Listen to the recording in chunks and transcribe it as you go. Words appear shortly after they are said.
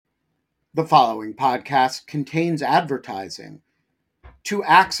The following podcast contains advertising. To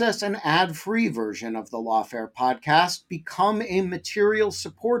access an ad-free version of the Lawfare podcast, become a material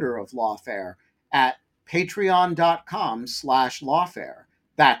supporter of Lawfare at patreon.com/lawfare.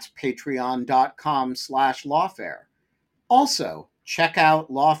 That's patreon.com/lawfare. Also, check out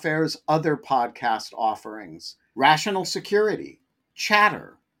Lawfare's other podcast offerings: Rational Security,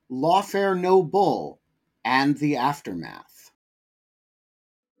 Chatter, Lawfare No Bull, and The Aftermath.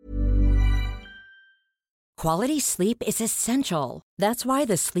 Quality sleep is essential. That's why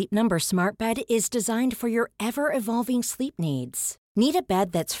the Sleep Number Smart Bed is designed for your ever-evolving sleep needs. Need a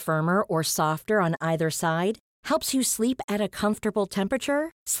bed that's firmer or softer on either side? Helps you sleep at a comfortable temperature?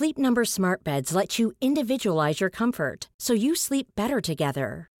 Sleep Number Smart Beds let you individualize your comfort so you sleep better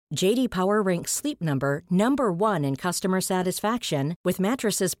together. J.D. Power ranks Sleep Number number 1 in customer satisfaction with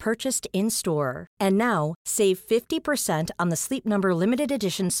mattresses purchased in-store. And now, save 50% on the Sleep Number Limited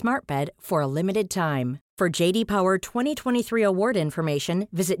Edition Smart Bed for a limited time. For J.D. Power 2023 award information,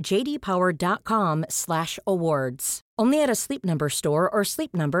 visit jdpower.com/awards. Only at a Sleep Number store or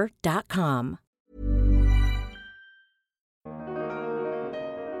sleepnumber.com.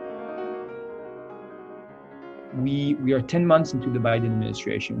 We are 10 months into the Biden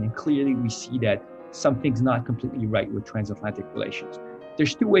administration, and clearly we see that something's not completely right with transatlantic relations.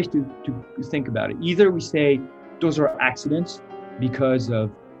 There's two ways to think about it. Either we say those are accidents because of,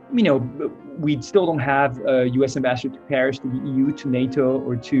 we still don't have a U.S. ambassador to Paris, to the EU, to NATO,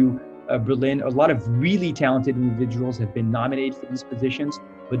 or to Berlin. A lot of really talented individuals have been nominated for these positions,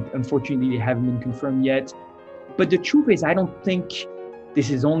 but unfortunately they haven't been confirmed yet. But the truth is, I don't think this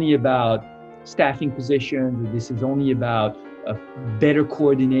is only about staffing positions, or this is only about a better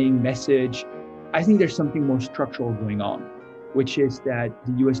coordinating message. I think there's something more structural going on, which is that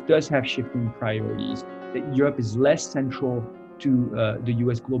the U.S. does have shifting priorities, that Europe is less central to the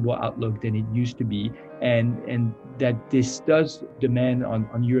U.S. global outlook than it used to be, and that this does demand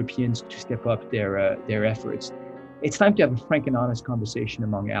on Europeans to step up their efforts. It's time to have a frank and honest conversation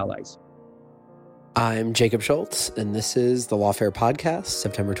among allies. I'm Jacob Schultz, and this is the Lawfare Podcast,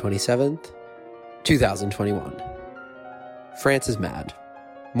 September 27th, 2021. France is mad.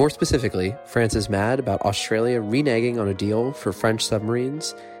 More specifically, France is mad about Australia reneging on a deal for French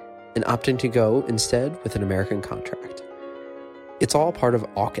submarines and opting to go instead with an American contract. It's all part of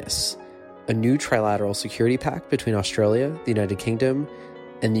AUKUS, a new trilateral security pact between Australia, the United Kingdom,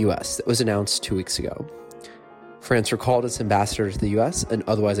 and the US that was announced 2 weeks ago. France recalled its ambassador to the US and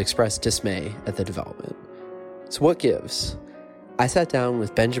otherwise expressed dismay at the development. So what gives? I sat down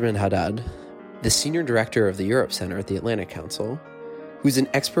with Benjamin Haddad, the senior director of the Europe Center at the Atlantic Council, who's an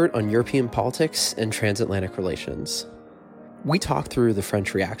expert on European politics and transatlantic relations. We talked through the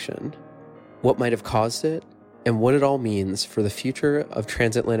French reaction, what might have caused it, and what it all means for the future of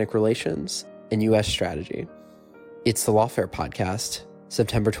transatlantic relations and U.S. strategy. It's the Lawfare Podcast,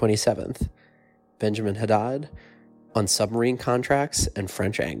 September 27th. Benjamin Haddad on submarine contracts and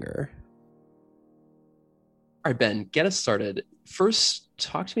French anger. All right, Ben, get us started. First,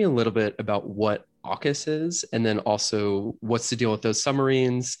 talk to me a little bit about what AUKUS is, and then also what's the deal with those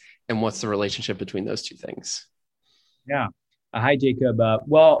submarines, and what's the relationship between those two things? Yeah. Hi, Jacob.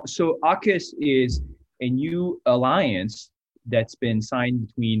 So AUKUS is a new alliance that's been signed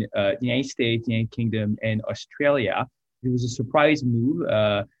between the United States, the United Kingdom, and Australia. It was a surprise move,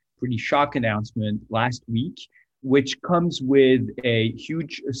 pretty shock announcement last week, which comes with a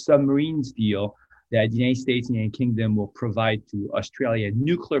huge submarines deal that the United States and the United Kingdom will provide to Australia,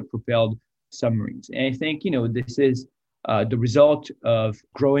 nuclear-propelled submarines. And I think, this is the result of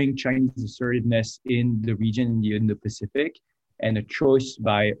growing Chinese assertiveness in the region, in the Indo-Pacific, and a choice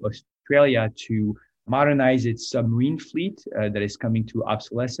by Australia to modernize its submarine fleet that is coming to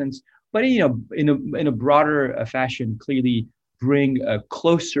obsolescence, but in a broader fashion, clearly bring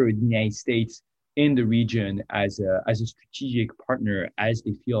closer the United States in the region as a strategic partner as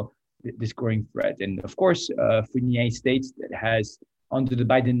they feel this growing threat. And of course, for the United States, that has, under the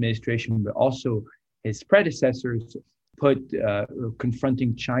Biden administration, but also his predecessors, put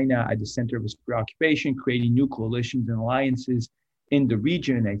confronting China at the center of his preoccupation, creating new coalitions and alliances in the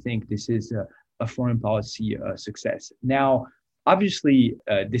region. I think this is a foreign policy success. Now, obviously,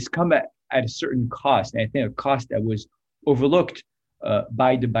 this comes at a certain cost, and I think a cost that was overlooked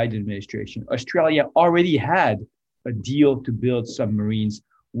by the Biden administration. Australia already had a deal to build submarines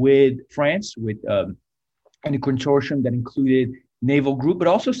with France, with and a consortium that included Naval Group, but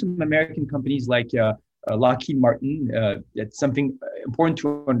also some American companies like Lockheed Martin. That's something important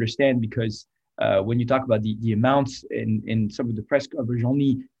to understand, because when you talk about the amounts in some of the press coverage,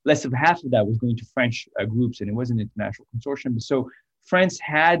 only less of half of that was going to French groups, and it was an international consortium. So France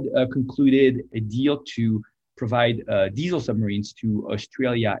had concluded a deal to provide diesel submarines to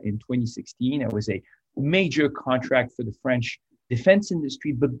Australia in 2016. It was a major contract for the French defense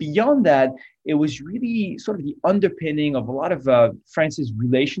industry. But beyond that, it was really sort of the underpinning of a lot of France's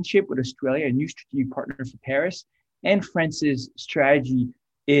relationship with Australia, a new strategic partner for Paris, and France's strategy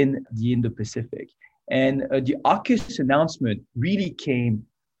in the Indo-Pacific. And the AUKUS announcement really came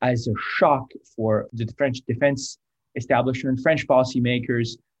as a shock for the French defense establishment, French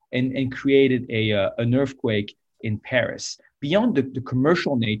policymakers, and created an earthquake in Paris. Beyond the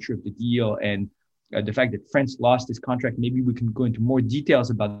commercial nature of the deal and the fact that France lost this contract, maybe we can go into more details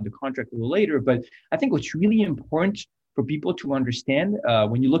about the contract a little later. But I think what's really important for people to understand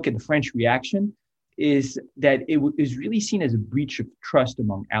when you look at the French reaction is that it is really seen as a breach of trust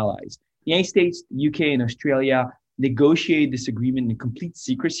among allies. The United States, the UK, and Australia negotiated this agreement in complete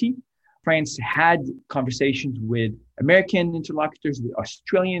secrecy. France had conversations with American interlocutors, with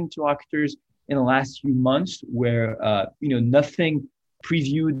Australian interlocutors in the last few months, where nothing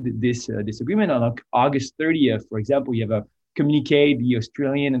previewed this agreement. On August 30th, for example, you have a communique. The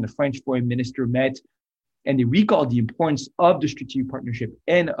Australian and the French foreign minister met, and they recalled the importance of the strategic partnership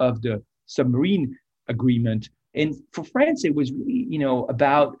and of the submarine agreement. And for France, it was really,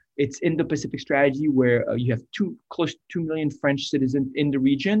 about its Indo-Pacific strategy, where you have close to 2 million French citizens in the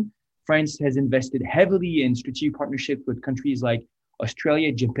region. France has invested heavily in strategic partnerships with countries like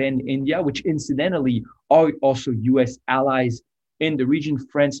Australia, Japan, India, which incidentally are also U.S. allies in the region.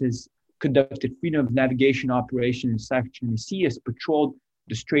 France has conducted freedom of navigation operations in South China Sea, has patrolled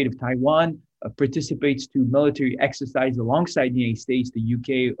the Strait of Taiwan, participates to military exercises alongside the United States, the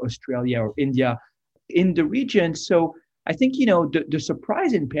UK, Australia, or India in the region. So I think, the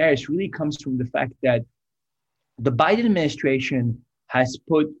surprise in Paris really comes from the fact that the Biden administration has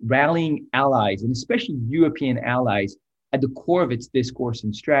put rallying allies, and especially European allies, at the core of its discourse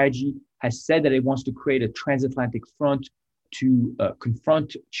and strategy, has said that it wants to create a transatlantic front to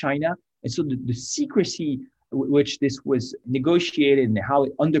confront China. And so the secrecy which this was negotiated and how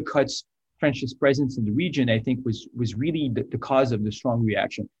it undercuts France's presence in the region, I think was really the cause of the strong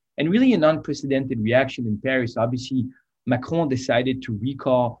reaction. And really an unprecedented reaction in Paris. Obviously, Macron decided to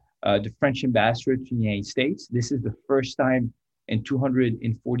recall the French ambassador to the United States. This is the first time in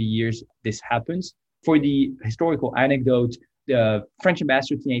 240 years this happens. For the historical anecdote, the French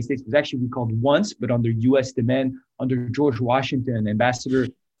ambassador to the United States was actually recalled once, but under U.S. demand. Under George Washington, Ambassador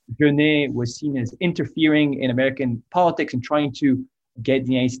Genet was seen as interfering in American politics and trying to get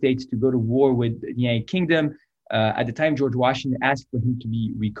the United States to go to war with the United Kingdom. At the time, George Washington asked for him to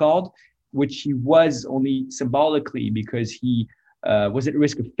be recalled, which he was only symbolically, because he was at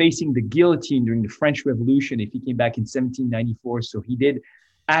risk of facing the guillotine during the French Revolution if he came back in 1794. So he did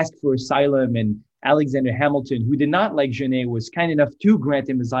ask for asylum, and Alexander Hamilton, who did not like Genet, was kind enough to grant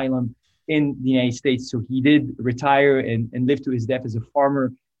him asylum in the United States. So he did retire and live to his death as a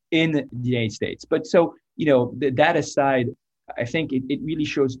farmer in the United States. But so, that aside, I think it really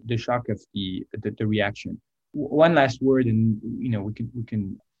shows the shock of the reaction. One last word, and we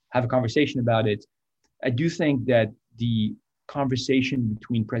can have a conversation about it. I do think that the conversation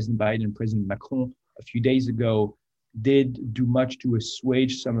between President Biden and President Macron a few days ago did do much to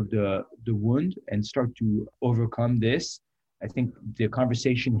assuage some of the wound and start to overcome this. I think the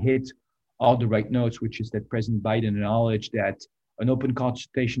conversation hit all the right notes, which is that President Biden acknowledged that an open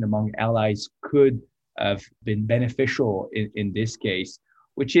consultation among allies could have been beneficial in this case,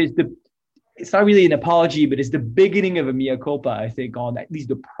 which is it's not really an apology, but it's the beginning of a mea culpa, I think, on at least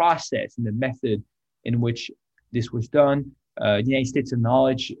the process and the method in which this was done. The United States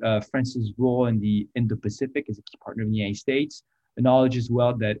acknowledged France's role in the Indo-Pacific as a key partner of the United States, acknowledged as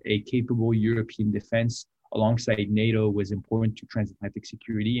well that a capable European defense alongside NATO was important to transatlantic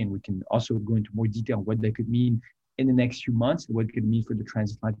security. And we can also go into more detail on what that could mean in the next few months, what it could mean for the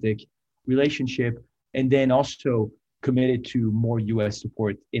transatlantic relationship. And then also committed to more U.S.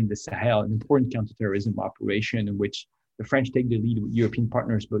 support in the Sahel, an important counterterrorism operation in which the French take the lead with European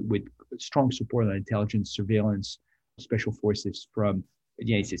partners, but with strong support on intelligence, surveillance, special forces from the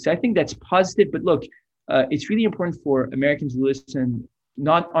United States. So I think that's positive. But look, it's really important for Americans to listen,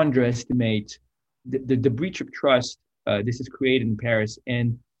 not underestimate the breach of trust this has created in Paris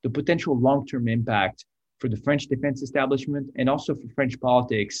and the potential long-term impact for the French defense establishment and also for French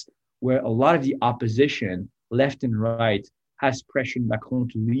politics, where a lot of the opposition, left and right, has pressured Macron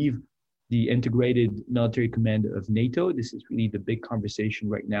to leave the integrated military command of NATO. This is really the big conversation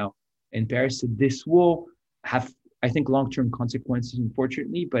right now in Paris. So this will have, I think, long-term consequences,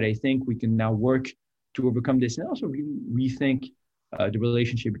 unfortunately, but I think we can now work to overcome this and also really rethink the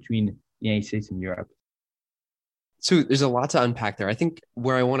relationship between the United States and Europe. So there's a lot to unpack there. I think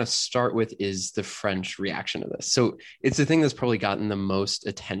where I want to start with is the French reaction to this. So it's the thing that's probably gotten the most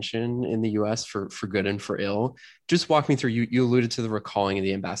attention in the US for good and for ill. Just walk me through, you alluded to the recalling of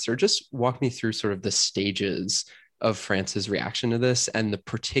the ambassador. Just walk me through sort of the stages of France's reaction to this and the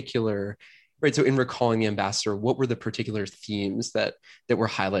particular, right? So in recalling the ambassador, what were the particular themes that were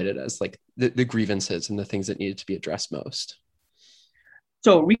highlighted as like the grievances and the things that needed to be addressed most?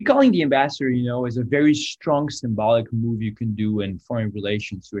 So recalling the ambassador, is a very strong symbolic move you can do in foreign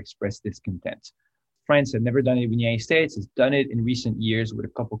relations to express discontent. France had never done it with the United States. It's done it in recent years with a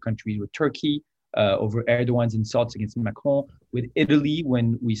couple countries, with Turkey over Erdogan's insults against Macron, with Italy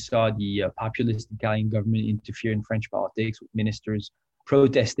when we saw the populist Italian government interfere in French politics with ministers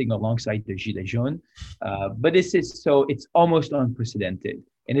protesting alongside the Gilets jaunes. But it's almost unprecedented.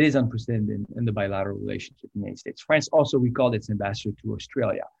 And it is unprecedented in the bilateral relationship with the United States. France also recalled its ambassador to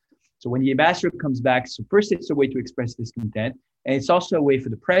Australia. So when the ambassador comes back, so first it's a way to express discontent, and it's also a way for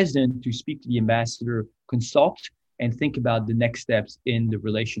the president to speak to the ambassador, consult, and think about the next steps in the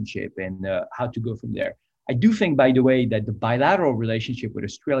relationship and how to go from there. I do think, by the way, that the bilateral relationship with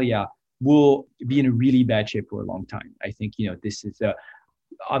Australia will be in a really bad shape for a long time. I think, this is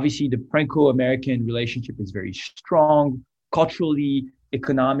obviously the Franco-American relationship is very strong culturally,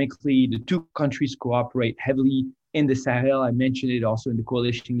 economically. The two countries cooperate heavily in the Sahel. I mentioned it also in the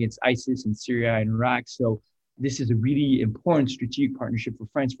coalition against ISIS in Syria and Iraq. So this is a really important strategic partnership for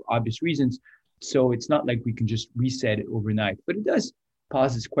France for obvious reasons. So it's not like we can just reset it overnight, but it does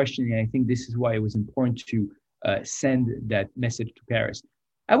pose this question. And I think this is why it was important to send that message to Paris.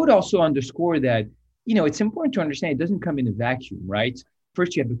 I would also underscore that, it's important to understand it doesn't come in a vacuum, right?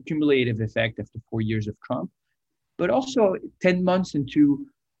 First, you have the cumulative effect after 4 years of Trump. But also 10 months into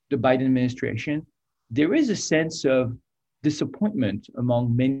the Biden administration, there is a sense of disappointment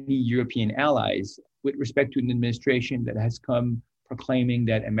among many European allies with respect to an administration that has come proclaiming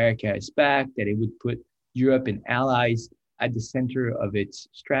that America is back, that it would put Europe and allies at the center of its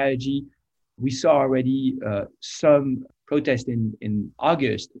strategy. We saw already some protests in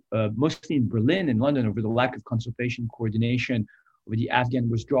August, mostly in Berlin and London, over the lack of consultation, coordination over the Afghan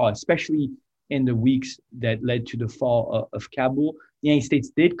withdrawal, especially in the weeks that led to the fall of Kabul. The United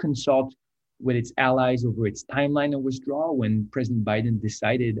States did consult with its allies over its timeline of withdrawal when President Biden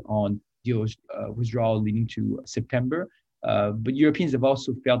decided on the withdrawal leading to September. But Europeans have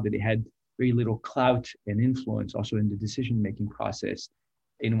also felt that they had very little clout and influence also in the decision-making process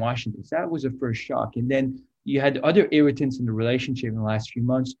in Washington. So that was a first shock. And then you had other irritants in the relationship in the last few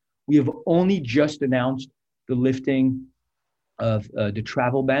months. We have only just announced the lifting of the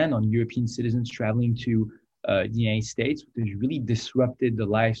travel ban on European citizens traveling to the United States, which has really disrupted the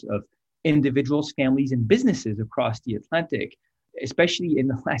lives of individuals, families, and businesses across the Atlantic, especially in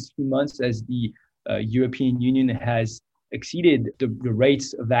the last few months as the European Union has exceeded the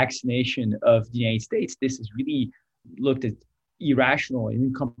rates of vaccination of the United States. This is really looked at irrational and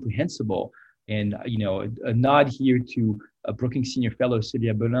incomprehensible. And, a nod here to Brookings Senior Fellow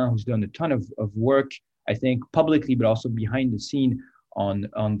Sylvia Belin, who's done a ton of work, I think, publicly, but also behind the scene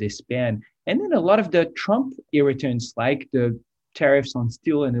on this ban. And then a lot of the Trump irritants, like the tariffs on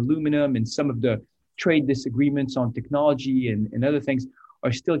steel and aluminum and some of the trade disagreements on technology and other things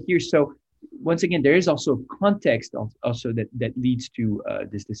are still here. So once again, there is also context also that leads to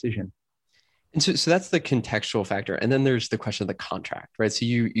this decision. And so that's the contextual factor. And then there's the question of the contract, right? So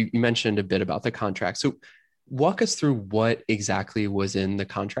you mentioned a bit about the contract. So walk us through what exactly was in the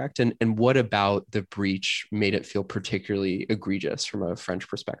contract and what about the breach made it feel particularly egregious from a French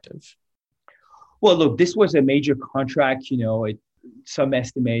perspective? Well, look, this was a major contract, some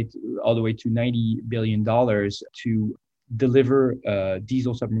estimate all the way to $90 billion to deliver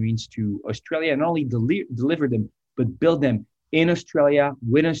diesel submarines to Australia, and not only deliver them, but build them in Australia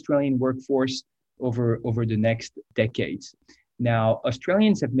with an Australian workforce over the next decades. Now,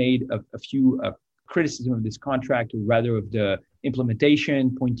 Australians have made a few criticism of this contract, or rather of the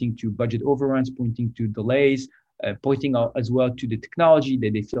implementation, pointing to budget overruns, pointing to delays, pointing out as well to the technology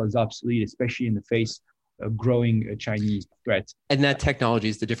that they feel is obsolete, especially in the face of growing Chinese threats. And that technology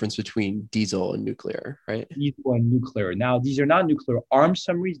is the difference between diesel and nuclear, right? Diesel and nuclear. Now, these are not nuclear armed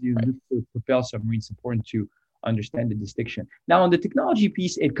submarines, these are nuclear propelled submarines. It's important to understand the distinction. Now, on the technology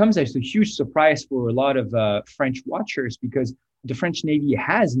piece, it comes as a huge surprise for a lot of French watchers because the French Navy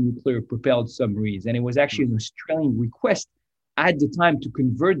has nuclear propelled submarines, and it was actually an Australian request at the time to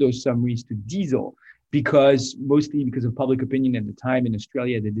convert those submarines to diesel, mostly because of public opinion at the time in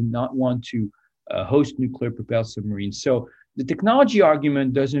Australia. They did not want to host nuclear propelled submarines. So the technology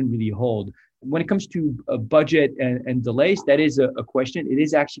argument doesn't really hold. When it comes to budget and delays, that is a question. It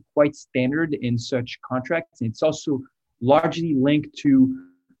is actually quite standard in such contracts. It's also largely linked to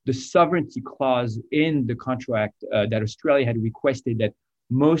the sovereignty clause in the contract that Australia had requested that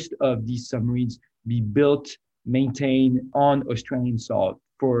most of these submarines be built, maintained on Australian soil.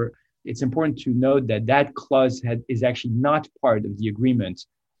 It's important to note that that clause is actually not part of the agreement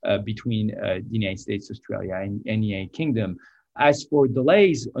between the United States, Australia, and the United Kingdom. As for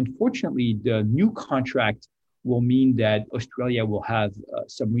delays, unfortunately, the new contract will mean that Australia will have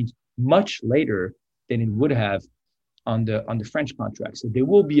submarines much later than it would have on the French contract. So there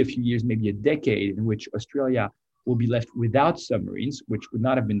will be a few years, maybe a decade, in which Australia will be left without submarines, which would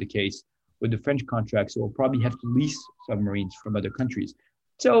not have been the case with the French contract. So we'll probably have to lease submarines from other countries.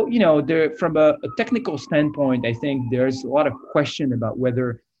 So, from a technical standpoint, I think there's a lot of question about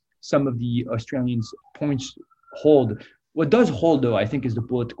whether some of the Australians' points hold. What does hold, though, I think, is the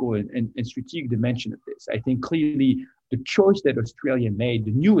political and strategic dimension of this. I think clearly the choice that Australia made,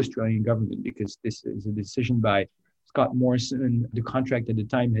 the new Australian government, because this is a decision by Scott Morrison, the contract at the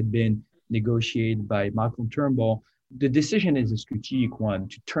time had been negotiated by Malcolm Turnbull. The decision is a strategic one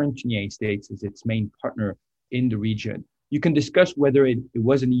to turn to the United States as its main partner in the region. You can discuss whether it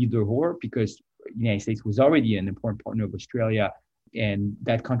was an either or, because the United States was already an important partner of Australia, and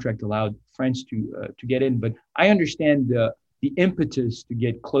that contract allowed France to get in. But I understand the impetus to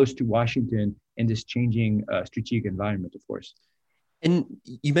get close to Washington in this changing strategic environment, of course. And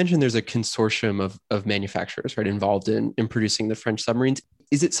you mentioned there's a consortium of manufacturers, right, involved in producing the French submarines.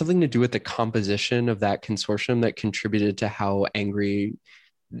 Is it something to do with the composition of that consortium that contributed to how angry,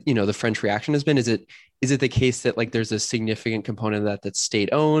 the French reaction has been? Is it the case that like there's a significant component of that that's state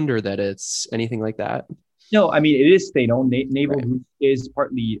owned, or that it's anything like that? No, I mean, it is state-owned. Naval Group is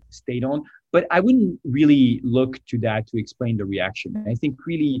partly state-owned, but I wouldn't really look to that to explain the reaction. I think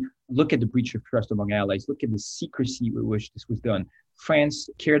really look at the breach of trust among allies, look at the secrecy with which this was done. France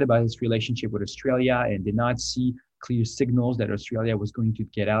cared about its relationship with Australia and did not see clear signals that Australia was going to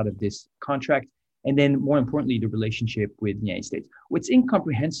get out of this contract. And then more importantly, the relationship with the United States. What's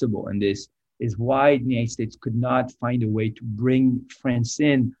incomprehensible in this is why the United States could not find a way to bring France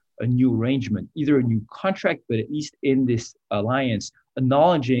in a new arrangement, either a new contract, but at least in this alliance,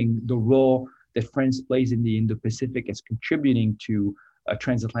 acknowledging the role that France plays in the Indo-Pacific as contributing to a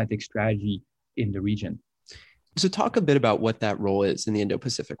transatlantic strategy in the region. So talk a bit about what that role is in the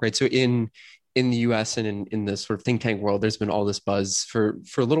Indo-Pacific, right? So in the US and in the sort of think tank world, there's been all this buzz for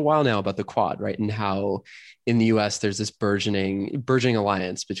a little while now about the Quad, right? And how in the US, there's this burgeoning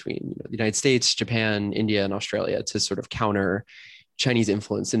alliance between the United States, Japan, India, and Australia to sort of counter Chinese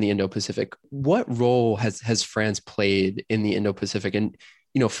influence in the Indo-Pacific. What role has France played in the Indo-Pacific? And,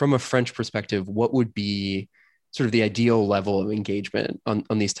 from a French perspective, what would be sort of the ideal level of engagement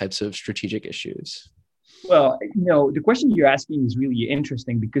on these types of strategic issues? Well, the question you're asking is really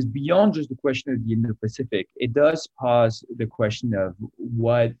interesting, because beyond just the question of the Indo-Pacific, it does pose the question of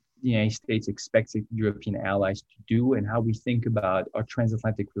what the United States expects its European allies to do and how we think about our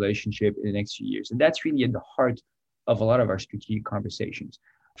transatlantic relationship in the next few years. And that's really at the heart of a lot of our strategic conversations.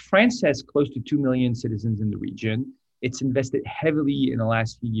 France has close to 2 million citizens in the region. It's invested heavily in the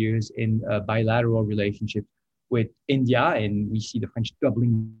last few years in bilateral relationships with India, and we see the French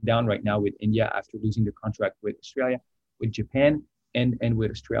doubling down right now with India after losing the contract with Australia, with Japan, and with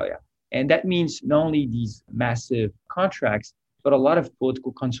Australia. And that means not only these massive contracts, but a lot of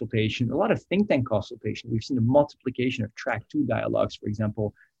political consultation, a lot of think tank consultation. We've seen a multiplication of track 2 dialogues, for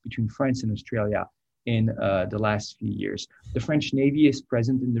example, between France and Australia in the last few years. The French Navy is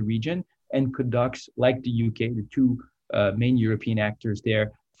present in the region and conducts, like the UK, the two main European actors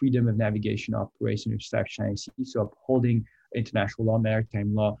there, freedom of navigation operation of South China Sea, so upholding international law,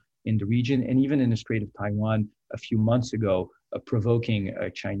 maritime law in the region, and even in the Strait of Taiwan a few months ago, provoking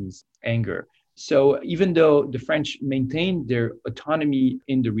Chinese anger. So even though the French maintain their autonomy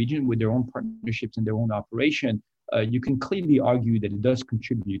in the region with their own partnerships and their own operation, you can clearly argue that it does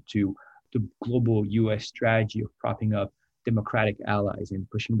contribute to the global US strategy of propping up democratic allies and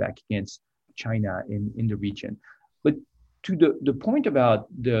pushing back against China in the region. But to the point about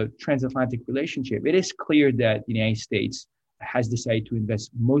the transatlantic relationship, it is clear that the United States has decided to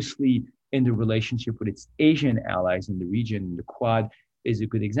invest mostly in the relationship with its Asian allies in the region. The Quad is a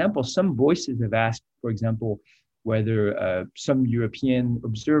good example. Some voices have asked, for example, whether some European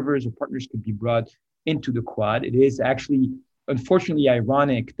observers or partners could be brought into the Quad. It is actually, unfortunately,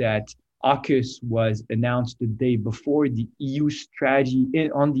 ironic that AUKUS was announced the day before the EU strategy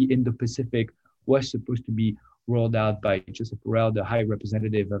on the Indo-Pacific was supposed to be rolled out by Joseph Borrell, the High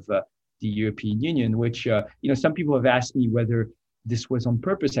Representative of the European Union, which, some people have asked me whether this was on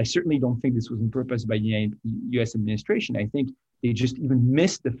purpose. I certainly don't think this was on purpose by the US administration. I think they just even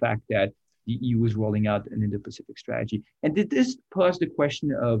missed the fact that the EU was rolling out an Indo-Pacific strategy. And did this pose the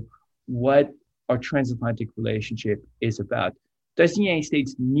question of what our transatlantic relationship is about? Does the United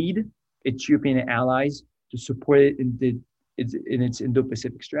States need its European allies to support it in its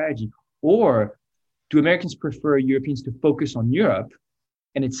Indo-Pacific strategy? Or do Americans prefer Europeans to focus on Europe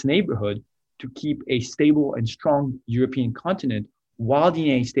and its neighborhood to keep a stable and strong European continent while the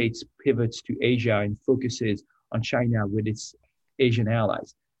United States pivots to Asia and focuses on China with its Asian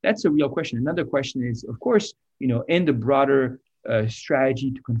allies? That's a real question. Another question is, of course, in the broader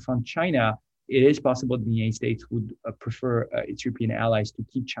strategy to confront China, it is possible that the United States would prefer its European allies to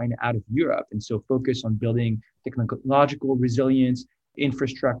keep China out of Europe, and so focus on building technological resilience,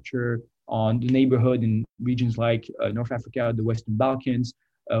 infrastructure on the neighborhood in regions like North Africa, the Western Balkans,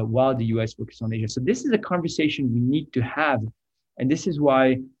 while the US focuses on Asia. So this is a conversation we need to have. And this is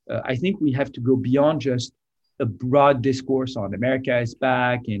why I think we have to go beyond just a broad discourse on America is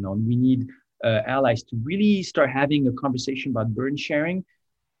back and on we need allies to really start having a conversation about burden sharing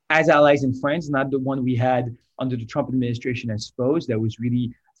as allies and friends, not the one we had under the Trump administration as foes that was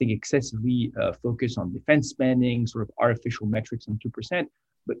really, I think, excessively focused on defense spending, sort of artificial metrics on 2%,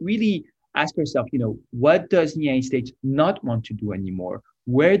 but really ask ourselves, what does the United States not want to do anymore?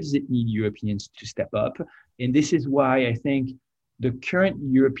 Where does it need Europeans to step up? And this is why I think the current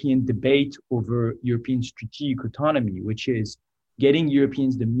European debate over European strategic autonomy, which is getting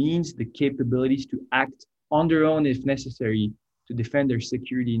Europeans the means, the capabilities to act on their own if necessary to defend their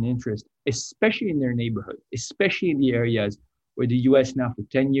security and interest, especially in their neighborhood, especially in the areas where the US now for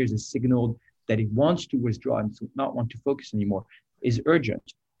 10 years has signaled that it wants to withdraw and not want to focus anymore, is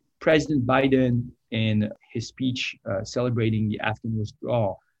urgent. President Biden, in his speech celebrating the Afghan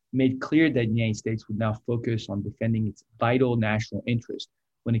withdrawal, made clear that the United States would now focus on defending its vital national interest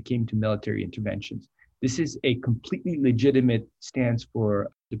when it came to military interventions. This is a completely legitimate stance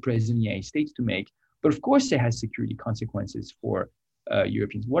for the President of the United States to make, but of course it has security consequences for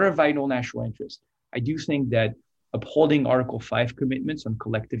Europeans. What are vital national interests? I do think that upholding Article 5 commitments on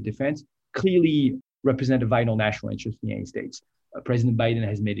collective defense clearly represent a vital national interest in the United States. President Biden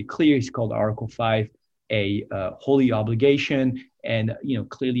has made it clear. He's called Article 5 a holy obligation. And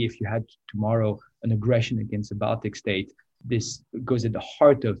clearly, if you had tomorrow an aggression against a Baltic state, this goes at the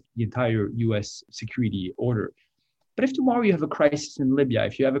heart of the entire U.S. security order. But if tomorrow you have a crisis in Libya,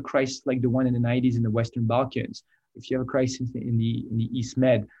 if you have a crisis like the one in the 90s in the Western Balkans, if you have a crisis in the East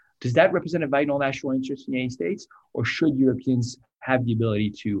Med, does that represent a vital national interest in the United States? Or should Europeans have the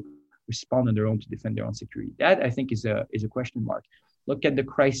ability to respond on their own to defend their own security? That, I think, is a question mark. Look at the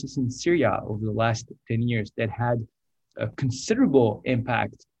crisis in Syria over the last 10 years that had a considerable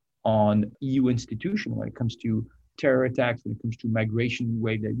impact on EU institutions when it comes to terror attacks, when it comes to migration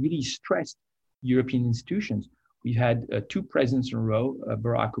wave that really stressed European institutions. We've had two presidents in a row,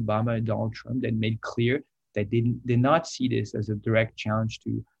 Barack Obama and Donald Trump, that made clear that they did not see this as a direct challenge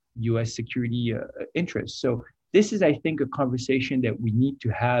to US security interests. So this is, I think, a conversation that we need to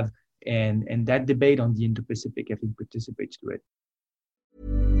have, and that debate on the Indo-Pacific, I think, participates to it.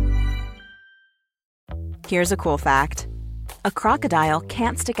 Here's a cool fact. A crocodile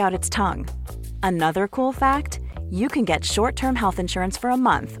can't stick out its tongue. Another cool fact, you can get short-term health insurance for a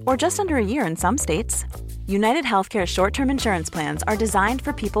month or just under a year in some states. United Healthcare short-term insurance plans are designed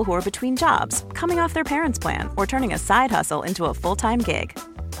for people who are between jobs, coming off their parents' plan, or turning a side hustle into a full-time gig.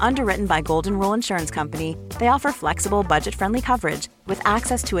 Underwritten by Golden Rule Insurance Company, they offer flexible, budget-friendly coverage with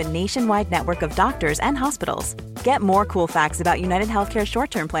access to a nationwide network of doctors and hospitals. Get more cool facts about United Healthcare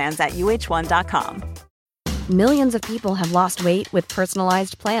short-term plans at uh1.com. Millions of people have lost weight with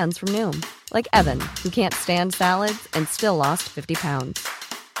personalized plans from Noom, like Evan, who can't stand salads and still lost 50 pounds.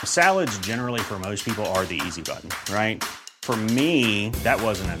 Salads generally for most people are the easy button, right? For me, that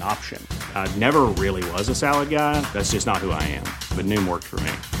wasn't an option. I never really was a salad guy. That's just not who I am. But Noom worked for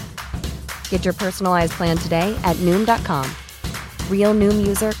me. Get your personalized plan today at Noom.com. Real Noom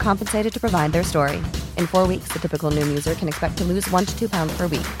user compensated to provide their story. In 4 weeks, the typical Noom user can expect to lose 1 to 2 pounds per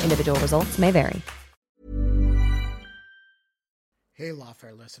week. Individual results may vary. Hey,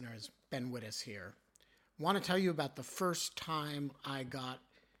 Lawfare listeners, Ben Wittes here. Want to tell you about the first time I got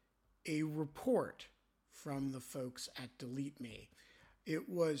a report from the folks at Delete Me. It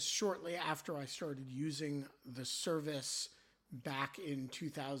was shortly after I started using the service back in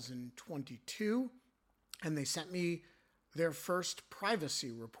 2022, and they sent me their first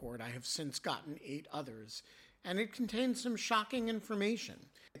privacy report. I have since gotten 8 others, and it contained some shocking information.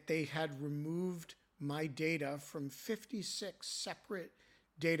 They had removed my data from 56 separate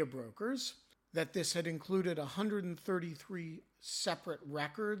data brokers. that this had included 133 separate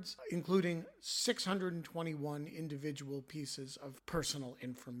records, including 621 individual pieces of personal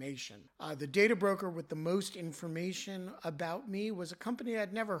information. The data broker with the most information about me was a company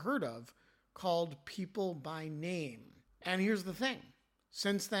I'd never heard of called People by Name. And here's the thing.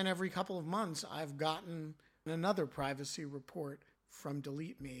 Since then, every couple of months, I've gotten another privacy report from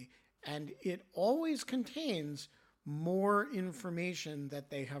Delete Me, and it always contains more information that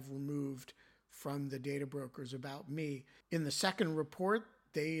they have removed from the data brokers about me. In the second report,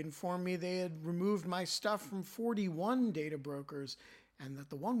 they informed me they had removed my stuff from 41 data brokers, and that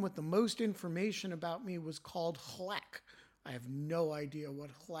the one with the most information about me was called HLEC. I have no idea what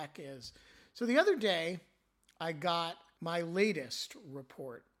HLEC is. So the other day, I got my latest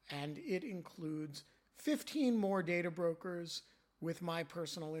report, and it includes 15 more data brokers with my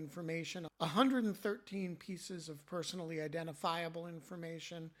personal information, 113 pieces of personally identifiable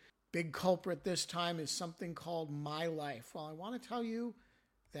information. Big culprit this time is something called My Life. Well, I want to tell you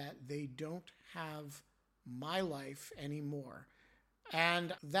that they don't have My Life anymore.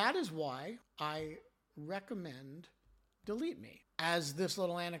 And that is why I recommend Delete Me. As this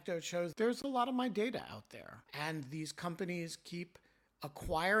little anecdote shows, there's a lot of my data out there, and these companies keep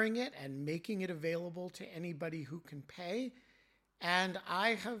acquiring it and making it available to anybody who can pay. And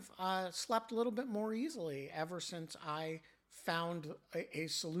I have slept a little bit more easily ever since I found a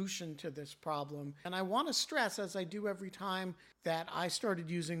solution to this problem. And I want to stress, as I do every time, that I started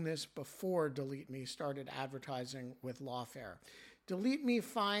using this before Delete Me started advertising with Lawfare. Delete Me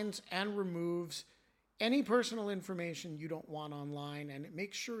finds and removes any personal information you don't want online, and it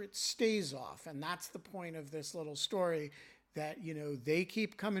makes sure it stays off. And that's the point of this little story, that, they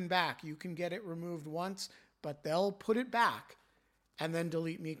keep coming back. You can get it removed once, but they'll put it back, and then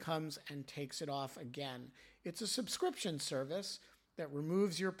Delete Me comes and takes it off again. It's a subscription service that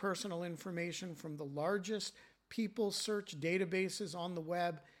removes your personal information from the largest people search databases on the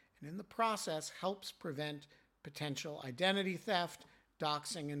web, and in the process helps prevent potential identity theft,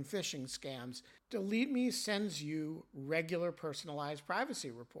 doxing, and phishing scams. Delete Me sends you regular personalized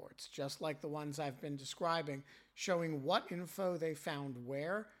privacy reports, just like the ones I've been describing, showing what info they found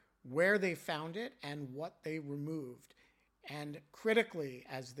where they found it, and what they removed. And critically,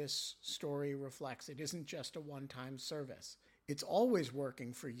 as this story reflects, it isn't just a one-time service. It's always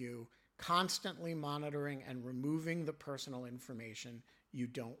working for you, constantly monitoring and removing the personal information you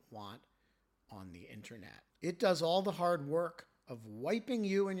don't want on the internet. It does all the hard work of wiping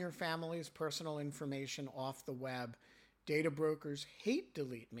you and your family's personal information off the web. Data brokers hate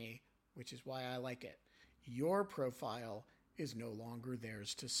Delete Me, which is why I like it. Your profile is no longer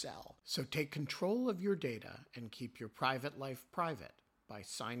theirs to sell. So take control of your data and keep your private life private by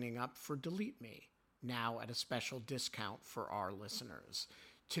signing up for Delete Me, now at a special discount for our listeners.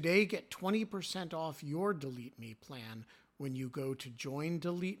 Today, get 20% off your Delete Me plan when you go to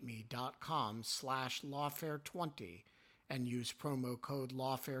joindeleteme.com/lawfare20 and use promo code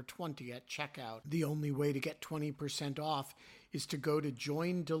lawfare20 at checkout. The only way to get 20% off is to go to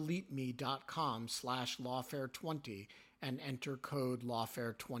joindeleteme.com/lawfare20 and enter code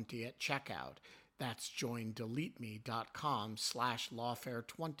lawfare20 at checkout. That's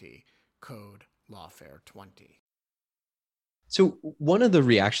joindeleteme.com/lawfare20, code lawfare20. So one of the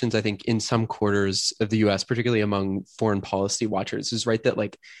reactions, I think, in some quarters of the US, particularly among foreign policy watchers, is right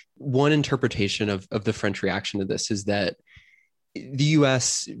that one interpretation of the French reaction to this is that the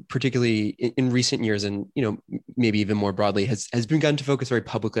US, particularly in recent years, and maybe even more broadly, has begun to focus very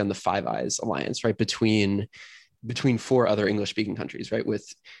publicly on the Five Eyes alliance, right, between four other English-speaking countries, right, with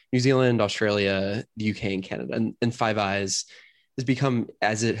New Zealand, Australia, the UK, and Canada. And Five Eyes has become,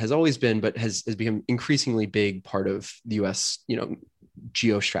 as it has always been, but has become increasingly big part of the US,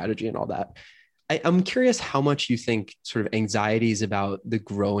 geostrategy and all that. I'm curious how much you think sort of anxieties about the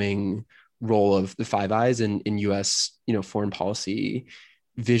growing role of the Five Eyes in US, foreign policy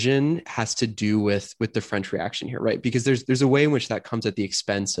vision has to do with the French reaction here, right? Because there's a way in which that comes at the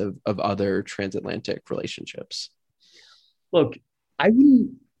expense of other transatlantic relationships. Look, I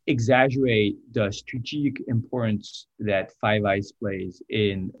wouldn't exaggerate the strategic importance that Five Eyes plays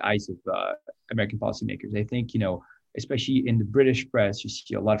in the eyes of American policymakers. I think, especially in the British press, you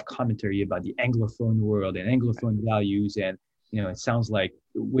see a lot of commentary about the Anglophone world and Anglophone values, and it sounds like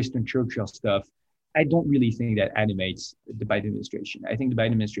Winston Churchill stuff. I don't really think that animates the Biden administration. I think the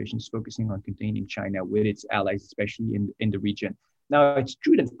Biden administration is focusing on containing China with its allies, especially in the region. Now, it's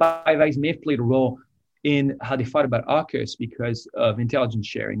true that Five Eyes may have played a role in how they thought about AUKUS because of intelligence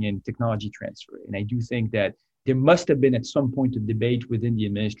sharing and technology transfer. And I do think that there must have been at some point a debate within the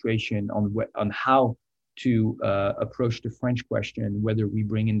administration on how to approach the French question, whether we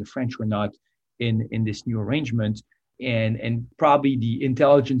bring in the French or not in this new arrangement, and probably the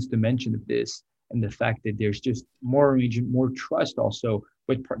intelligence dimension of this, and the fact that there's just more arrangement, more trust also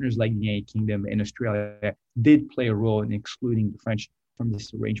with partners like the United Kingdom and Australia did play a role in excluding the French from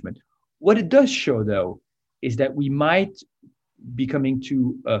this arrangement. What it does show, though, is that we might be coming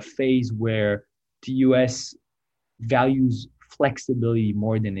to a phase where the US values flexibility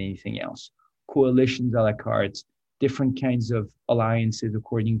more than anything else. Coalitions a la carte, different kinds of alliances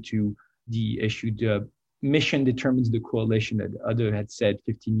according to the issue. The mission determines the coalition, that Haddad had said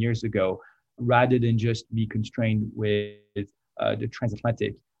 15 years ago, rather than just be constrained with the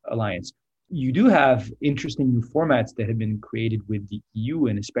transatlantic alliance. You do have interesting new formats that have been created with the EU,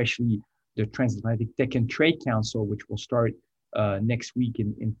 and especially the Transatlantic Tech and Trade Council, which will start next week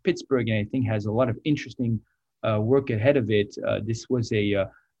in Pittsburgh, and I think has a lot of interesting work ahead of it. This was a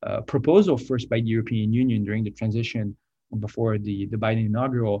proposal first by the European Union during the transition before the Biden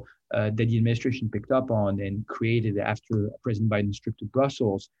inaugural that the administration picked up on and created after President Biden's trip to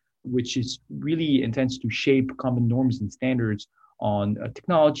Brussels, which is really intends to shape common norms and standards on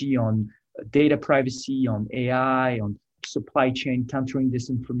technology, on data privacy, on AI, on supply chain, countering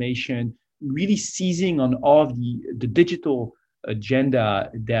disinformation, really seizing on all of the digital agenda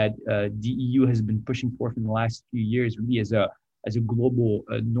that the EU has been pushing forth in the last few years, really as a global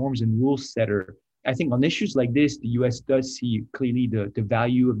norms and rules setter. I think on issues like this, the US does see clearly the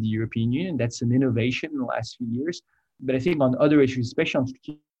value of the European Union. That's an innovation in the last few years. But I think on other issues, especially on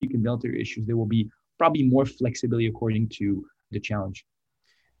strategic and military issues, there will be probably more flexibility according to the challenge.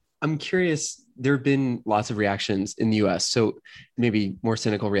 I'm curious, there have been lots of reactions in the US, so maybe more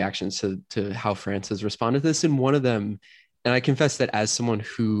cynical reactions to how France has responded to this. And one of them, and I confess that as someone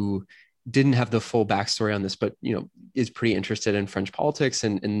who didn't have the full backstory on this, but is pretty interested in French politics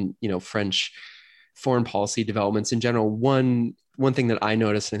and French foreign policy developments in general, one thing that I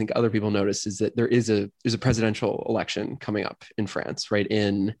noticed, and I think other people noticed, is that there's a presidential election coming up in France, right?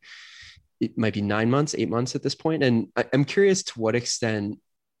 It might be 9 months, 8 months at this point. And I'm curious to what extent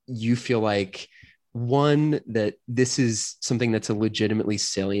you feel like, one, that this is something that's a legitimately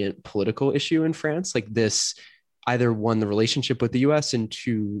salient political issue in France, like this, either one, the relationship with the US, and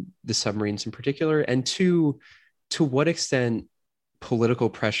two, the submarines in particular, and two, to what extent political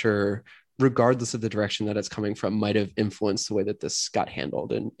pressure, regardless of the direction that it's coming from, might have influenced the way that this got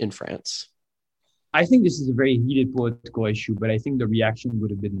handled in France. I think this is a very heated political issue, but I think the reaction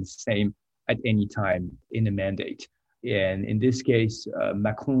would have been the same at any time in the mandate. And in this case,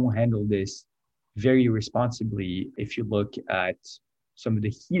 Macron handled this very responsibly. If you look at some of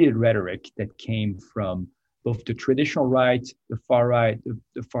the heated rhetoric that came from both the traditional right, the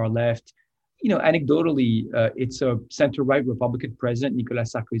far left, anecdotally, it's a center-right Republican president,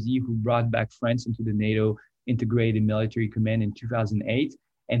 Nicolas Sarkozy, who brought back France into the NATO integrated military command in 2008.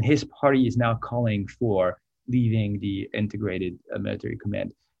 And his party is now calling for leaving the integrated military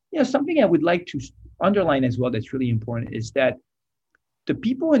command. Something I would like to underline as well that's really important is that the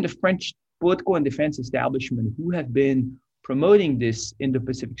people in the French political and defense establishment who have been promoting this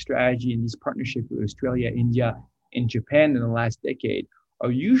Indo-Pacific strategy and these partnerships with Australia, India, and Japan in the last decade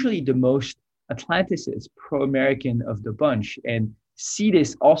are usually the most Atlanticist, pro-American of the bunch, and see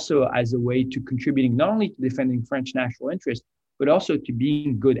this also as a way to contributing not only to defending French national interest, but also to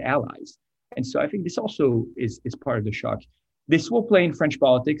being good allies. And so I think this also is part of the shock. This will play in French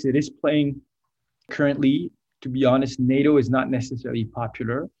politics. It is playing currently. To be honest, NATO is not necessarily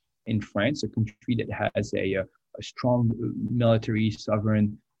popular in France, a country that has a strong military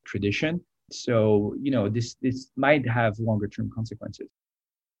sovereign tradition. So, this might have longer term consequences.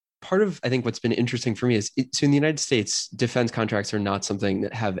 Part of, I think, what's been interesting for me is, so in the United States, defense contracts are not something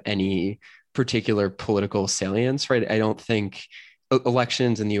that have any particular political salience, right? I don't think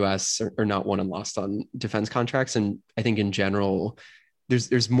elections in the US are not won and lost on defense contracts. And I think in general,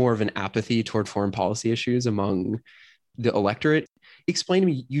 there's more of an apathy toward foreign policy issues among the electorate. Explain to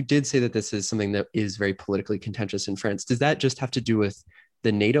me, you did say that this is something that is very politically contentious in France. Does that just have to do with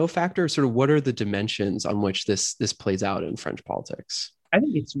the NATO factor? Sort of what are the dimensions on which this plays out in French politics? I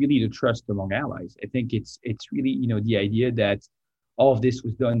think it's really the trust among allies. I think it's really, the idea that all of this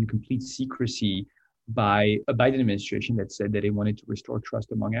was done in complete secrecy by a Biden administration that said that they wanted to restore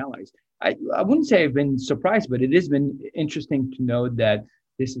trust among allies. I wouldn't say I've been surprised, but it has been interesting to note that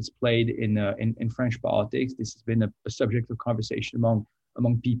this is played in French politics. This has been a subject of conversation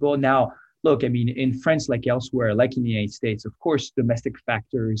among people. Now, look, I mean, in France, like elsewhere, like in the United States, of course, domestic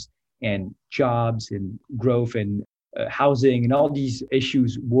factors and jobs and growth and housing and all these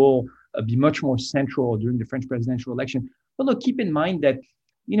issues will be much more central during the French presidential election. But look, keep in mind that,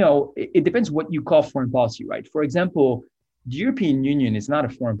 it depends what you call foreign policy, right? For example, the European Union is not a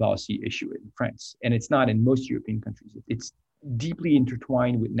foreign policy issue in France, and it's not in most European countries. It's deeply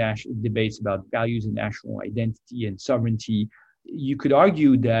intertwined with national debates about values and national identity and sovereignty. You could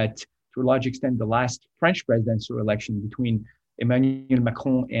argue that, to a large extent, the last French presidential election between Emmanuel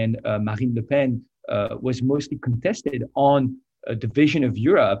Macron and Marine Le Pen was mostly contested on the vision of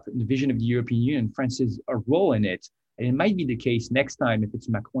Europe and the vision of the European Union, France's role in it. And it might be the case next time if it's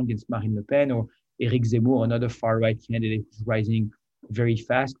Macron against Marine Le Pen or Éric Zemmour, another far-right candidate who's rising very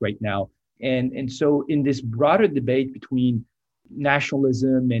fast right now. And so in this broader debate between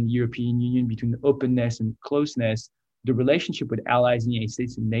nationalism and European Union, between openness and closeness, the relationship with allies in the United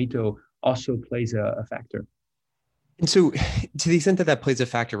States and NATO also plays a factor. And so to the extent that that plays a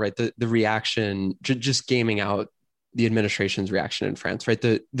factor, right, the reaction, just gaming out the administration's reaction in France, right,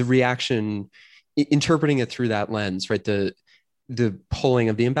 the reaction, interpreting it through that lens, right, the polling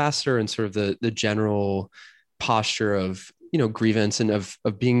of the ambassador and sort of the general posture of, grievance and of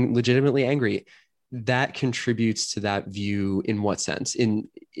being legitimately angry, that contributes to that view in what sense? In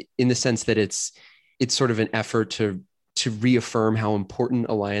the sense that it's sort of an effort to reaffirm how important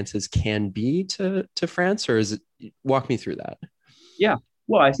alliances can be to France, or is it? Walk me through that. Yeah,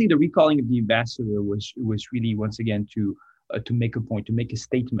 well, I think the recalling of the ambassador was really, once again, to make a point, to make a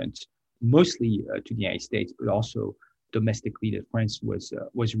statement, mostly to the United States, but also domestically, that France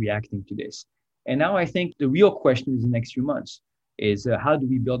was reacting to this. And now I think the real question is the next few months is how do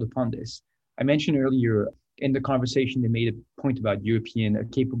we build upon this? I mentioned earlier in the conversation, they made a point about a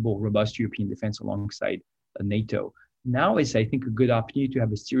capable, robust European defense alongside NATO. Now is, I think, a good opportunity to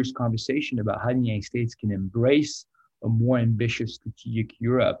have a serious conversation about how the United States can embrace a more ambitious strategic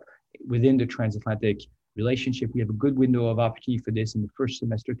Europe within the transatlantic relationship. We have a good window of opportunity for this in the first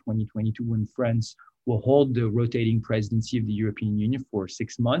semester 2022, when France will hold the rotating presidency of the European Union for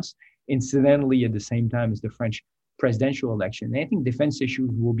 6 months, incidentally at the same time as the French presidential election. And I think defense issues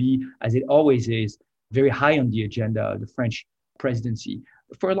will be, as it always is, very high on the agenda of the French presidency.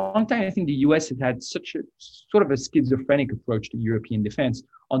 For a long time, I think the US has had such a sort of a schizophrenic approach to European defense.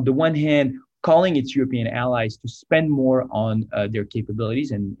 On the one hand, calling its European allies to spend more on their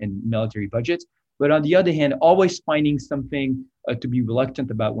capabilities and military budgets, but on the other hand, always finding something to be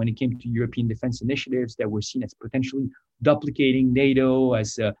reluctant about when it came to European defense initiatives that were seen as potentially duplicating NATO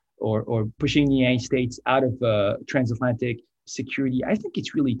or pushing the United States out of transatlantic security. I think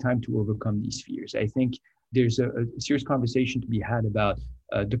it's really time to overcome these fears. I think there's a serious conversation to be had about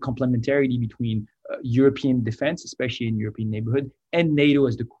the complementarity between European defense, especially in European neighborhood, and NATO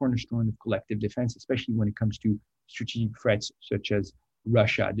as the cornerstone of collective defense, especially when it comes to strategic threats such as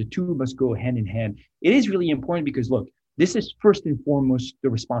Russia. The two must go hand in hand. It is really important because, look, this is first and foremost the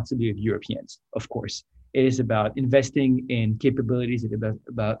responsibility of Europeans, of course. It is about investing in capabilities. It is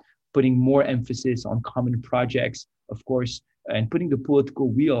about putting more emphasis on common projects, of course, and putting the political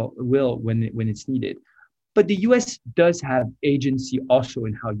will when it's needed. But the US does have agency also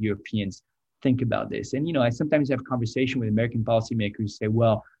in how Europeans think about this. And, I sometimes have conversation with American policymakers who say,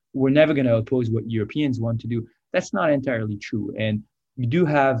 well, we're never going to oppose what Europeans want to do. That's not entirely true. And you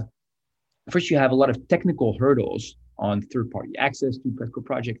have a lot of technical hurdles on third-party access to PESCO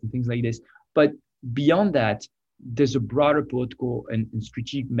projects and things like this. But beyond that, there's a broader political and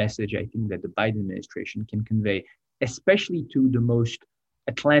strategic message, I think, that the Biden administration can convey, especially to the most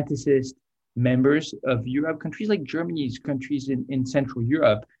Atlanticist members of Europe, countries like Germany's countries in Central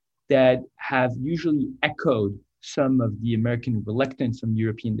Europe that have usually echoed some of the American reluctance on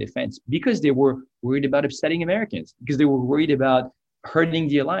European defense because they were worried about upsetting Americans, because they were worried about hurting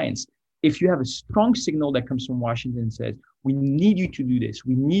the alliance. If you have a strong signal that comes from Washington and says, we need you to do this,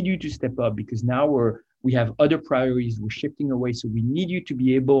 we need you to step up because now we have other priorities, we're shifting away, so we need you to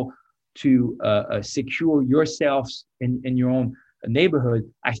be able to secure yourselves and your own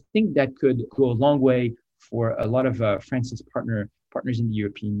neighborhood, I think that could go a long way for a lot of France's partners in the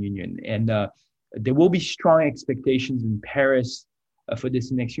European Union. And there will be strong expectations in Paris for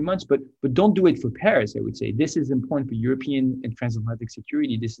this in the next few months, but don't do it for Paris, I would say. This is important for European and transatlantic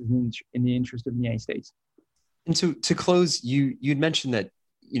security. This is in the interest of the United States. And so to close, you'd mentioned that,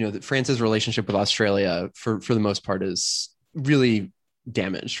 that France's relationship with Australia for the most part is really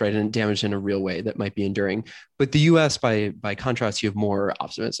damaged, right? And damaged in a real way that might be enduring. But the US, by contrast, you have more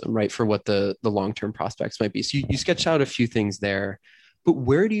optimism, right? For what the long-term prospects might be. So you sketched out a few things there, but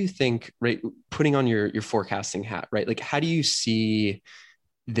where do you think, right, putting on your forecasting hat, right? Like, how do you see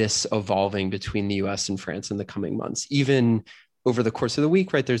this evolving between the US and France in the coming months? Even over the course of the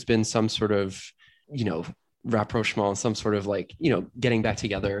week, right? There's been some sort of, rapprochement, some sort of getting back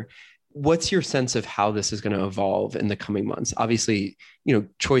together. What's your sense of how this is going to evolve in the coming months? Obviously,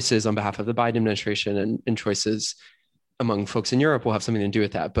 choices on behalf of the Biden administration and choices among folks in Europe will have something to do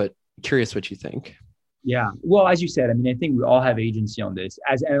with that, but curious what you think. Yeah. Well, as you said, I mean, I think we all have agency on this.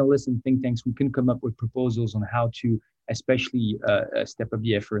 As analysts and think tanks, we can come up with proposals on how to especially step up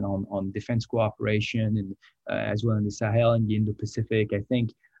the effort on defense cooperation and as well in the Sahel and the Indo-Pacific.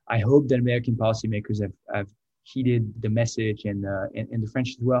 I hope that American policymakers have heeded the message and the French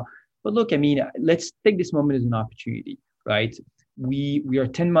as well. But look, I mean, let's take this moment as an opportunity, right? We are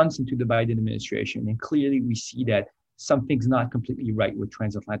 10 months into the Biden administration, and clearly we see that something's not completely right with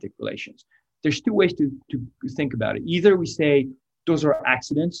transatlantic relations. There's two ways to think about it. Either we say those are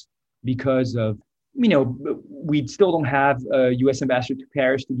accidents because of, we still don't have a U.S. ambassador to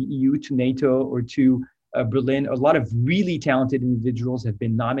Paris, to the EU, to NATO, or to Berlin. A lot of really talented individuals have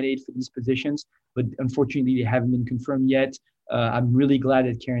been nominated for these positions, but unfortunately they haven't been confirmed yet. I'm really glad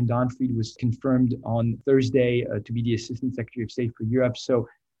that Karen Donfried was confirmed on Thursday to be the Assistant Secretary of State for Europe.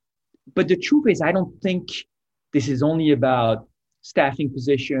 But the truth is, I don't think this is only about staffing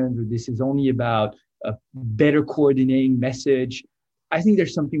positions, or this is only about a better coordinating message. I think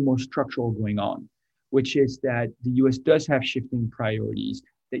there's something more structural going on, which is that the US does have shifting priorities,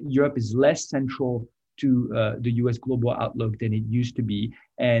 that Europe is less central to the US global outlook than it used to be,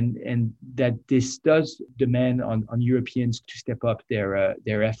 and that this does demand on Europeans to step up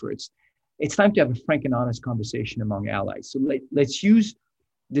their efforts. It's time to have a frank and honest conversation among allies. So let's use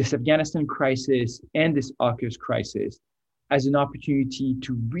this Afghanistan crisis and this AUKUS crisis as an opportunity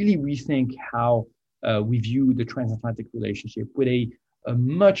to really rethink how we view the transatlantic relationship with a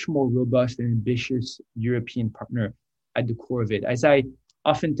much more robust and ambitious European partner at the core of it. As I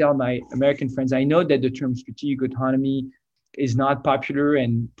often tell my American friends, I know that the term strategic autonomy is not popular,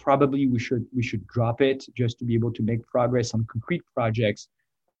 and probably we should drop it just to be able to make progress on concrete projects.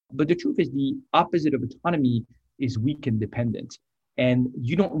 But the truth is, the opposite of autonomy is weak and dependent. And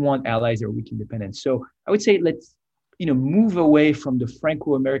you don't want allies that are weak and dependent. So I would say let's move away from the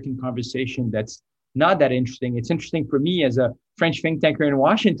Franco-American conversation that's not that interesting. It's interesting for me as a French think tanker in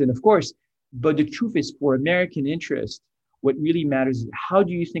Washington, of course. But the truth is, for American interest, what really matters is how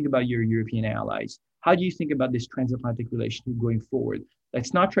do you think about your European allies? How do you think about this transatlantic relationship going forward?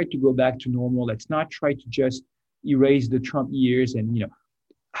 Let's not try to go back to normal. Let's not try to just erase the Trump years. And,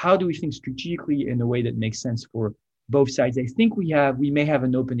 how do we think strategically in a way that makes sense for both sides? I think we may have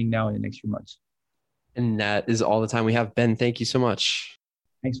an opening now in the next few months. And that is all the time we have. Ben, thank you so much.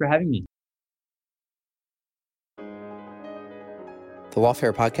 Thanks for having me. The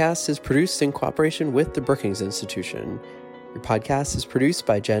Lawfare Podcast is produced in cooperation with the Brookings Institution. Your podcast is produced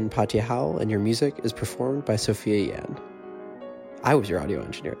by Jen Patiahal, and your music is performed by Sophia Yan. I was your audio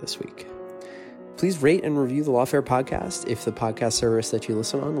engineer this week. Please rate and review the Lawfare Podcast if the podcast service that you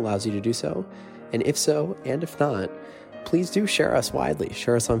listen on allows you to do so. And if so, and if not, please do share us widely.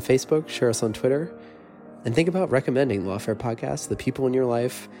 Share us on Facebook, share us on Twitter, and think about recommending the Lawfare Podcast to the people in your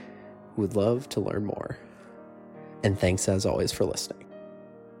life who would love to learn more. And thanks as always for listening.